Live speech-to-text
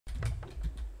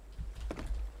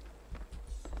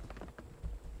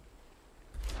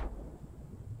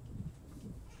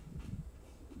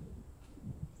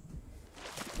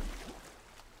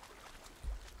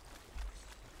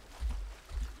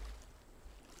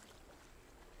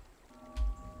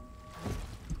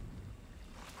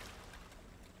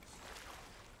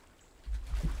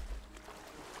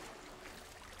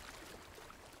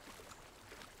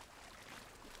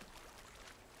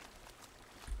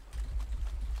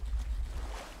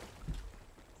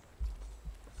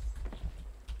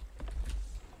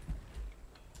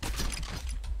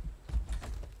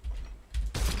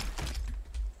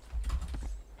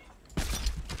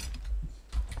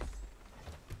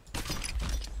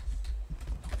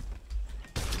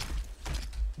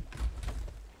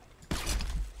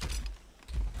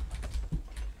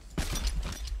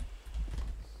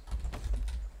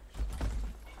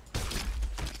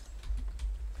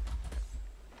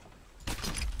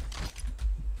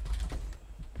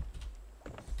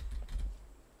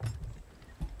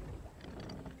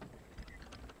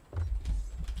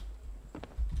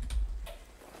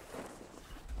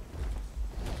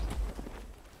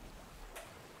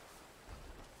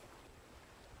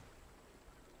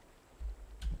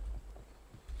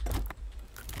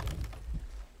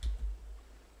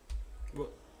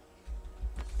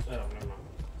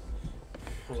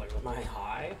I was like, am I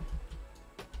high?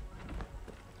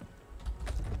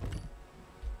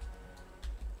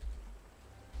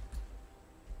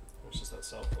 How much does that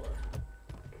sell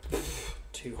for?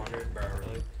 200, bro,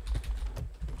 really?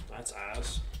 That's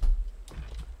ass.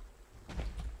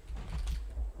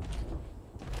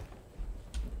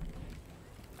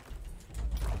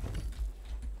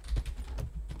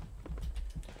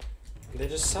 They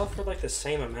just sell for like the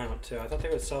same amount too. I thought they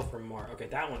would sell for more. Okay,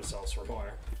 that one sells for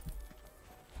more.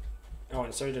 Oh,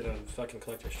 and so did a fucking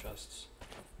collector's chests.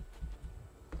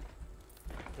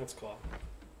 That's cool.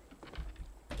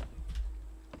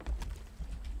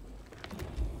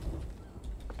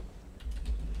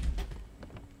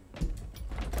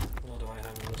 What do I have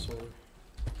on this one?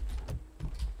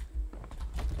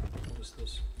 What is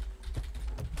this?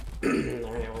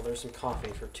 Alright, well there's some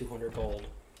coffee for 200 gold.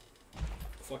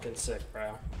 Fucking sick,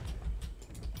 bro.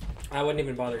 I wouldn't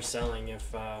even bother selling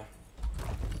if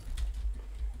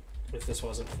this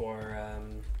wasn't for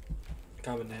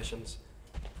combinations.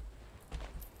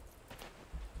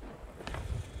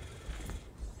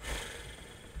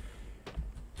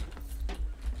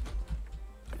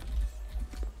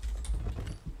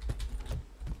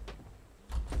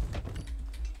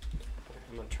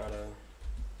 I'm gonna try to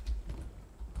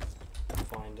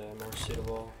find a more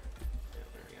suitable. Yeah,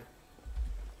 there we go.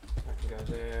 I can go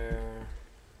there.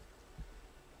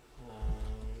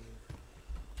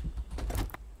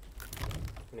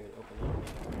 I can even open that.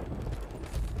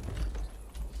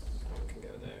 One can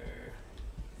go there.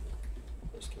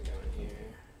 This can go in here.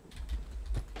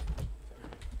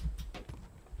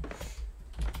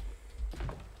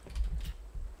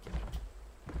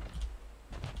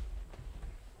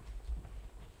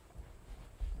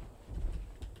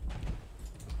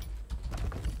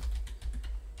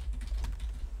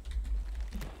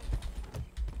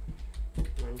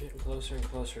 I'm getting closer and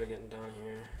closer to getting down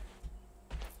here.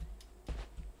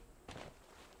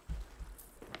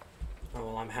 Oh,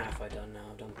 well, I'm halfway done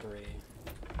now. I've done 3.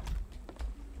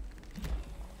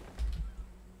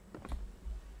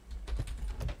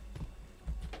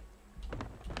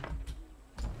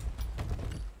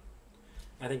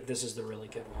 I think this is the really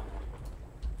good one.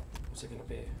 What's it gonna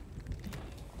be?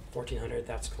 1400,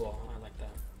 that's cool. I like that.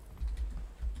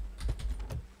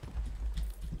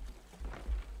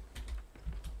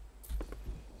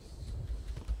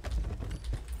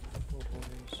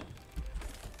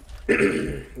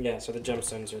 Yeah, so the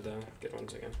gemstones are the good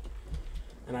ones again.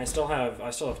 And I still have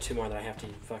 2 more that I have to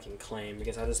fucking claim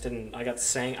because I just didn't. I got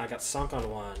sunk on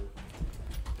one,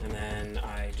 and then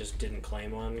I just didn't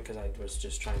claim one because I was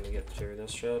just trying to get through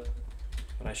this shit.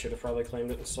 But I should have probably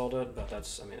claimed it and sold it. But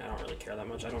that's, I mean, I don't really care that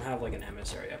much. I don't have like an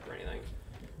emissary up or anything.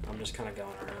 I'm just kind of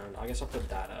going around. I guess I'll put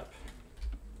that up.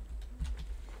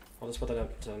 I'll just put that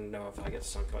up to know if I get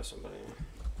sunk by somebody.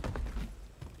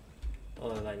 All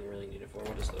that I really need it for.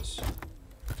 What is this?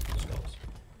 Skulls.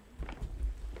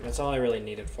 That's all I really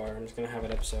need it for. I'm just gonna have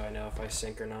it up so I know if I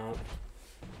sink or not.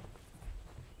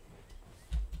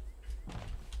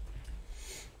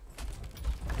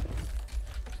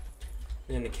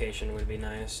 An indication would be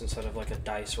nice instead of like a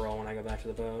dice roll when I go back to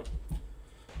the boat.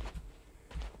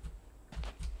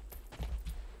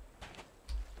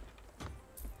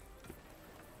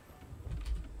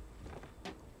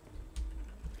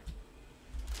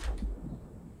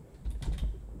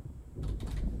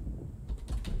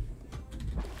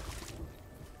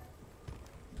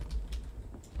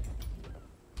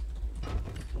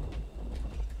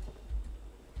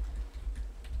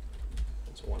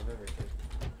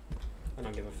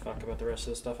 The rest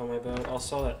of the stuff on my boat. I'll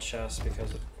sell that chest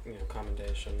because of, you know,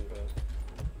 commendation, but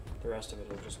the rest of it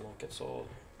will just not get sold.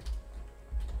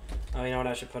 Oh, you know what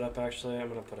I should put up actually? I'm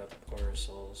gonna put up Order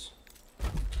Souls.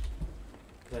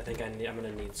 Because I think I'm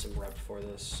gonna need some rep for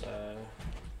this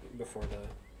before the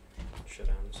shit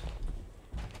ends.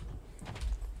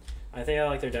 I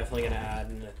think they're definitely gonna add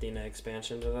an Athena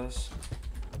expansion to this.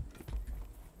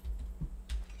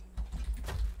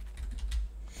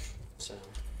 So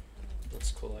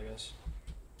that's cool, I guess.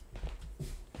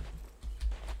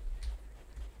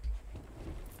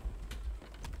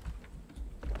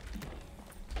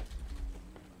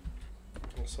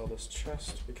 I'll sell this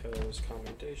chest because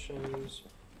commendations.